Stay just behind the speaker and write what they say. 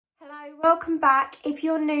Welcome back. If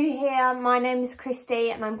you're new here, my name is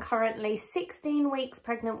Christy and I'm currently 16 weeks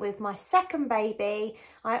pregnant with my second baby.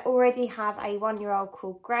 I already have a 1-year-old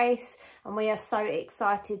called Grace and we are so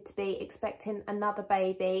excited to be expecting another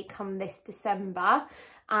baby come this December.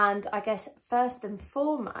 And I guess first and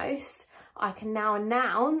foremost, I can now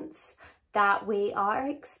announce that we are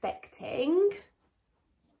expecting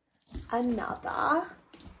another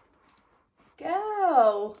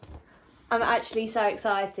girl. I'm actually so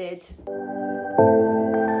excited.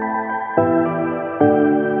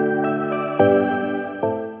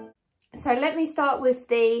 So let me start with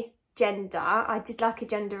the gender. I did like a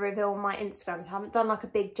gender reveal on my Instagram, so I haven't done like a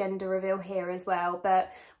big gender reveal here as well,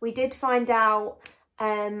 but we did find out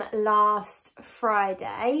last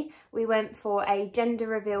Friday. We went for a gender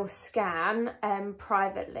reveal scan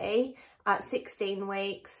privately at 16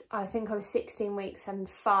 weeks. I think I was 16 weeks and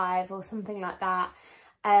 5 or something like that.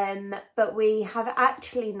 But we have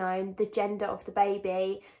actually known the gender of the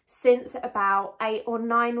baby since about 8 or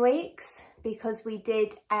 9 weeks, because we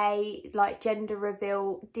did a gender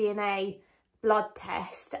reveal DNA blood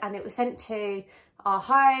test and it was sent to our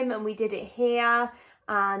home and we did it here,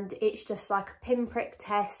 and it's just like a pinprick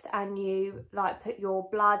test and you put your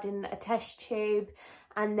blood in a test tube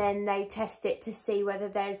and then they test it to see whether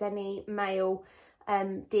there's any male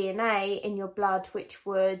DNA in your blood, which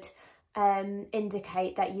would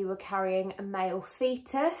indicate that you were carrying a male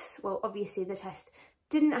fetus. Well, obviously the test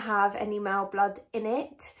didn't have any male blood in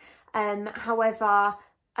it. However,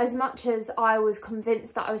 as much as I was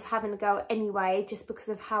convinced that I was having a girl anyway, just because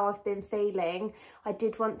of how I've been feeling, I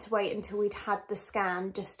did want to wait until we'd had the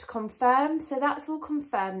scan just to confirm. So that's all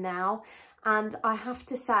confirmed now. And I have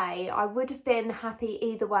to say, I would have been happy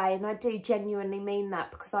either way. And I do genuinely mean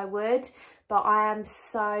that, because I would. But I am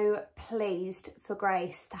so pleased for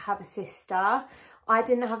Grace to have a sister. I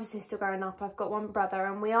didn't have a sister growing up. I've got one brother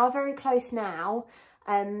and we are very close now.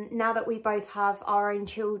 Now that we both have our own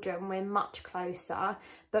children, we're much closer.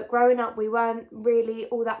 But growing up, we weren't really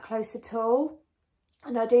all that close at all.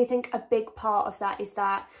 And I do think a big part of that is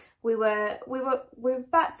that we were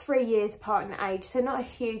about 3 years apart in age, so not a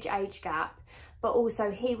huge age gap. But also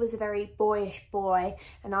he was a very boyish boy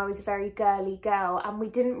and I was a very girly girl, and we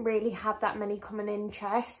didn't really have that many common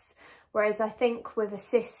interests. Whereas I think with a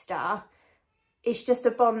sister, it's just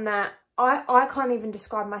a bond that I can't even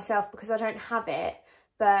describe myself because I don't have it.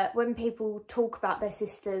 But when people talk about their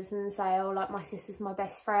sisters and say, oh, my sister's my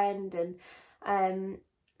best friend, and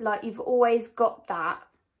you've always got that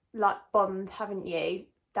bond, haven't you?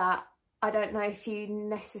 That I don't know if you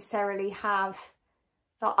necessarily have.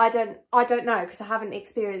 I don't know, because I haven't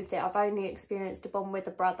experienced it. I've only experienced a bond with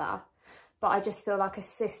a brother. But I just feel like a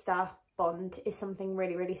sister bond is something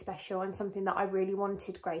really, really special and something that I really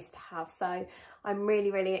wanted Grace to have. So I'm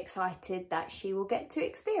really, really excited that she will get to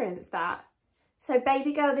experience that. So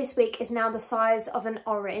baby girl this week is now the size of an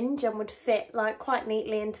orange and would fit quite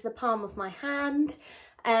neatly into the palm of my hand.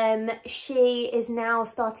 She is now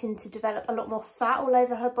starting to develop a lot more fat all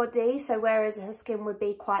over her body. So whereas her skin would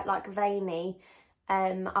be quite veiny,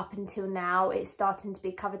 up until now, it's starting to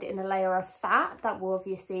be covered in a layer of fat that will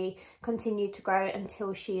obviously continue to grow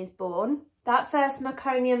until she is born. That first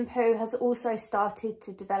meconium poo has also started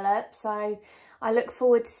to develop, so I look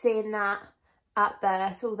forward to seeing that at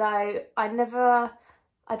birth, although I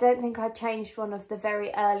don't think I changed one of the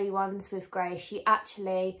very early ones with Grace. She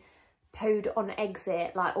actually pooed on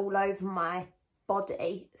exit all over my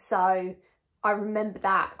body, so I remember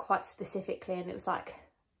that quite specifically, and it was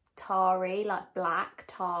tarry, black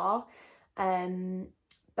tar,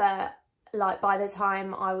 but by the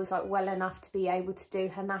time I was well enough to be able to do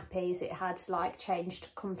her nappies, it had changed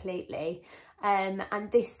completely. And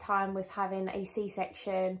this time with having a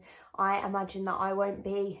C-section, I imagine that I won't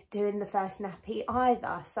be doing the first nappy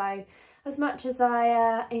either. So as much as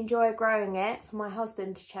I enjoy growing it for my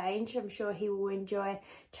husband to change, I'm sure he will enjoy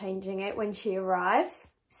changing it when she arrives.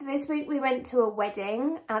 So this week we went to a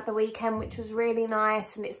wedding at the weekend, which was really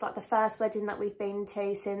nice. And it's the first wedding that we've been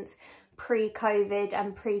to since pre-COVID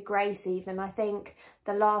and pre-Grace even. I think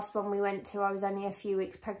the last one we went to, I was only a few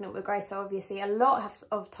weeks pregnant with Grace. So obviously a lot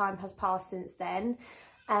of time has passed since then.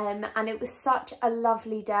 And it was such a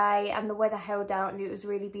lovely day and the weather held out and it was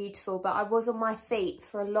really beautiful. But I was on my feet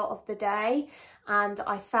for a lot of the day and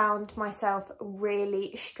I found myself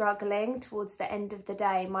really struggling towards the end of the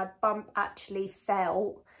day. My bump actually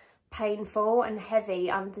felt painful and heavy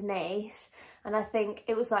underneath. And I think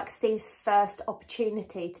it was Steve's first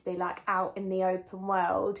opportunity to be out in the open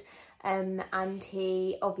world. And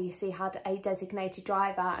he obviously had a designated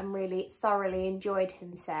driver and really thoroughly enjoyed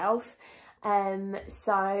himself.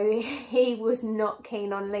 So he was not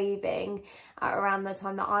keen on leaving at around the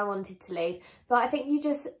time that I wanted to leave. But I think you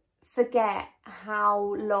just forget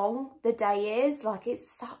how long the day is. Like,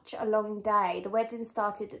 it's such a long day. The wedding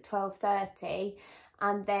started at 12:30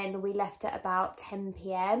 and then we left at about 10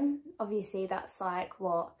 p.m. Obviously that's like,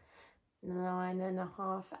 what,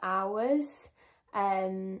 9.5 hours.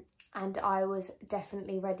 And I was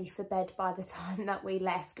definitely ready for bed by the time that we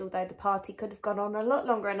left, although the party could have gone on a lot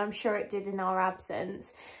longer, and I'm sure it did in our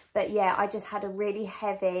absence. But yeah, I just had a really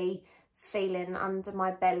heavy feeling under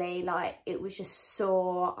my belly, like it was just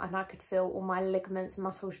sore, and I could feel all my ligaments,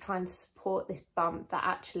 muscles trying to support this bump that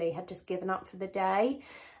actually had just given up for the day.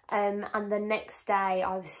 And the next day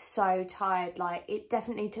I was so tired, like it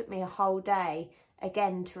definitely took me a whole day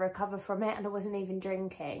again to recover from it, and I wasn't even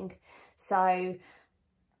drinking. So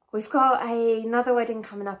we've got another wedding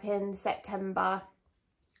coming up in September.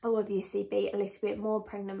 I'll obviously be a little bit more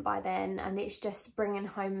pregnant by then, and it's just bringing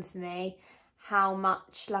home for me how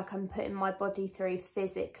much like I'm putting my body through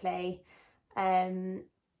physically, and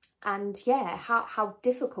yeah, how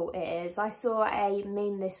difficult it is. I saw a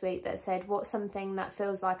meme this week that said, what's something that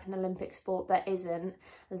feels like an Olympic sport but isn't?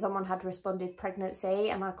 And someone had responded,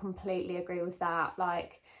 pregnancy, and I completely agree with that.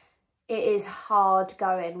 Like, it is hard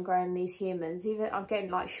going growing these humans. Even I'm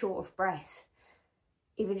getting like short of breath,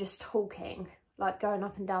 even just talking, like going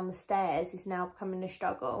up and down the stairs is now becoming a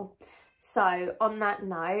struggle. So on that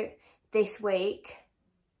note, this week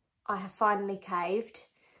I have finally caved,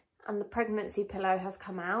 and the pregnancy pillow has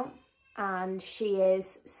come out, and she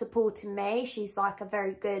is supporting me. She's like a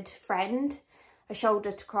very good friend, a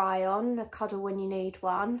shoulder to cry on, a cuddle when you need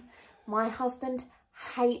one. My husband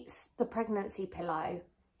hates the pregnancy pillow.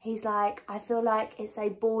 He's like, I feel like it's a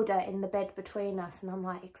border in the bed between us. And I'm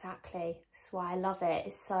like, exactly, that's why I love it.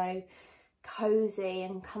 It's so cozy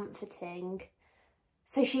and comforting.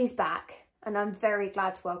 So she's back, and I'm very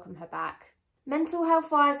glad to welcome her back. Mental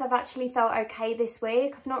health wise, I've actually felt okay this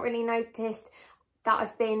week. I've not really noticed that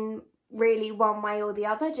I've been really one way or the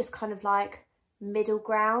other, just kind of like middle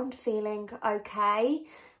ground, feeling okay.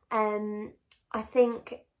 I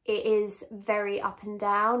think it is very up and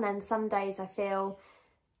down, and some days I feel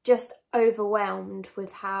just overwhelmed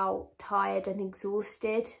with how tired and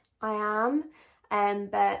exhausted I am.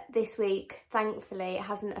 But this week, thankfully, it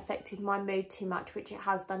hasn't affected my mood too much, which it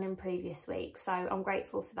has done in previous weeks. So I'm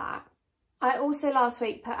grateful for that. I also last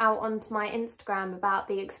week put out onto my Instagram about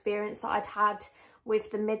the experience that I'd had with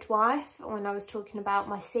the midwife when I was talking about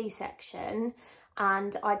my C-section,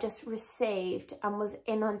 and I just received and was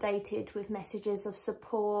inundated with messages of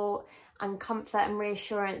support and comfort and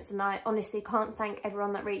reassurance, and I honestly can't thank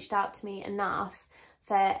everyone that reached out to me enough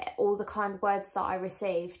for all the kind words that I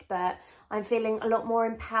received. But I'm feeling a lot more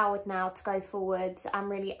empowered now to go forwards and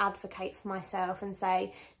really advocate for myself and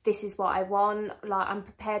say, this is what I want. Like, I'm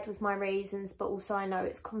prepared with my reasons, but also I know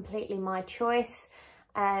it's completely my choice.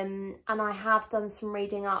 And I have done some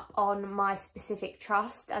reading up on my specific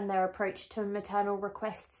trust and their approach to maternal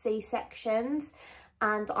request C-sections,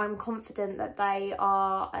 and I'm confident that they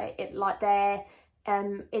are their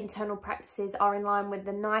internal practices are in line with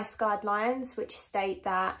the NICE guidelines, which state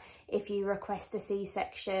that if you request a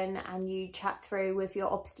C-section and you chat through with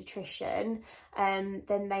your obstetrician,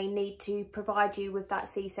 then they need to provide you with that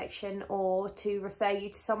C-section or to refer you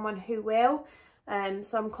to someone who will.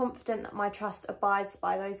 So I'm confident that my trust abides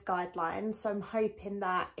by those guidelines. So I'm hoping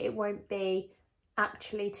that it won't be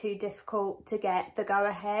actually too difficult to get the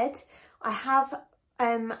go-ahead. I have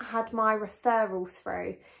had my referral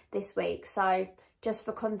through this week. So just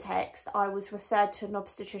for context, I was referred to an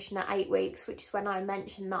obstetrician at 8 weeks, which is when I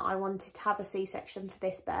mentioned that I wanted to have a C-section for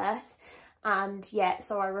this birth. And yeah,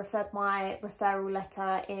 so I referred my referral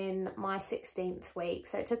letter in my 16th week.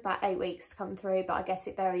 So it took about 8 weeks to come through, but I guess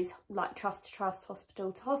it varies like trust to trust,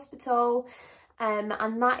 hospital to hospital. And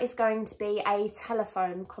that is going to be a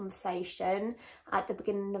telephone conversation at the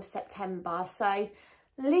beginning of September. So a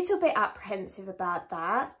little bit apprehensive about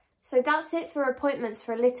that. So that's it for appointments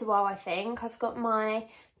for a little while, I think. I've got my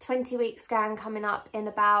 20-week scan coming up in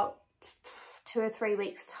about 2 or 3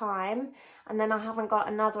 weeks' time, and then I haven't got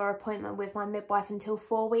another appointment with my midwife until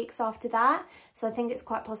 4 weeks after that. So I think it's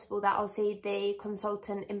quite possible that I'll see the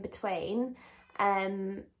consultant in between,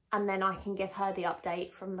 and then I can give her the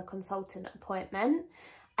update from the consultant appointment.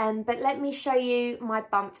 But let me show you my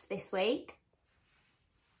bump this week.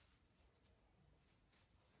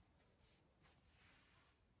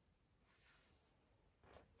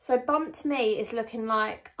 So bump to me is looking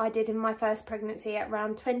like I did in my first pregnancy at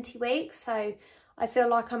around 20 weeks. So I feel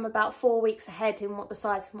like I'm about 4 weeks ahead in what the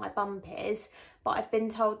size of my bump is, but I've been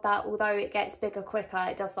told that although it gets bigger quicker,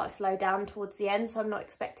 it does like slow down towards the end, so I'm not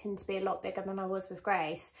expecting to be a lot bigger than I was with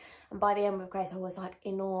Grace. And by the end with Grace I was like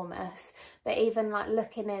enormous. But even like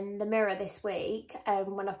looking in the mirror this week,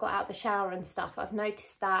 when I've got out the shower and stuff, I've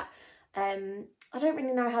noticed that I don't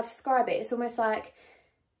really know how to describe it. It's almost like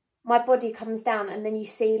my body comes down and then you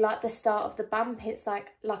see like the start of the bump. It's like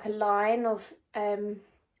a line of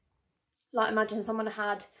like imagine someone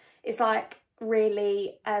had, it's like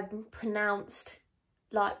really pronounced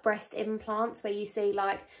like breast implants, where you see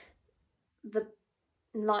like the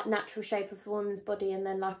like natural shape of a woman's body and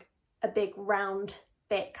then like a big round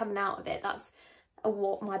bit coming out of it. That's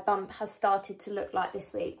what my bump has started to look like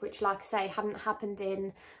this week, which like I say hadn't happened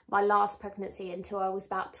in my last pregnancy until I was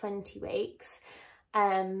about 20 weeks.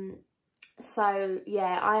 So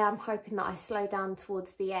yeah, I am hoping that I slow down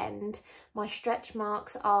towards the end. My stretch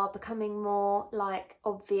marks are becoming more like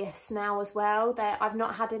obvious now as well. I've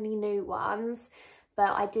not had any new ones, but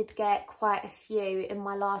I did get quite a few in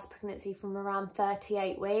my last pregnancy from around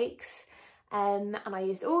 38 weeks. And I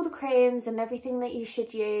used all the creams and everything that you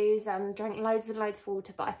should use and drank loads and loads of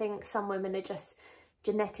water, but I think some women are just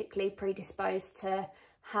genetically predisposed to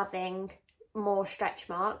having more stretch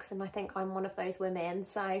marks, and I think I'm one of those women.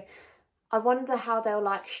 So I wonder how they'll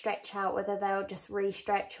like stretch out, whether they'll just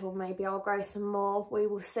re-stretch or maybe I'll grow some more. We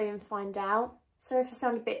will soon find out. So if I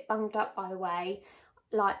sound a bit bunged up, by the way,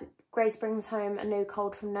 like Grace brings home a new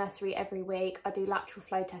cold from nursery every week. I do lateral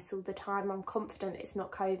flow tests all the time. I'm confident it's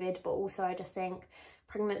not COVID, but also I just think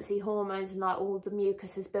pregnancy hormones and like all the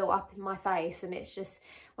mucus has built up in my face, and it's just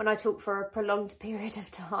when I talk for a prolonged period of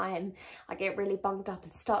time I get really bunged up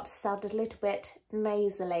and start to sound a little bit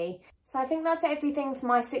nasally. So I think that's everything for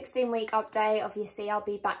my 16-week update. Obviously I'll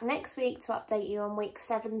be back next week to update you on week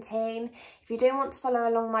 17. If you do want to follow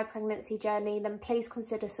along my pregnancy journey, then please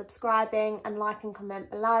consider subscribing and like and comment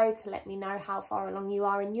below to let me know how far along you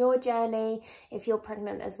are in your journey. If you're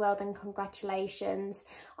pregnant as well, then congratulations.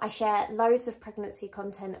 I share loads of pregnancy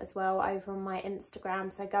content as well over on my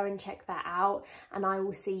Instagram, so go and check that out, and I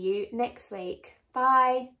will see you next week.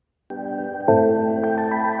 Bye.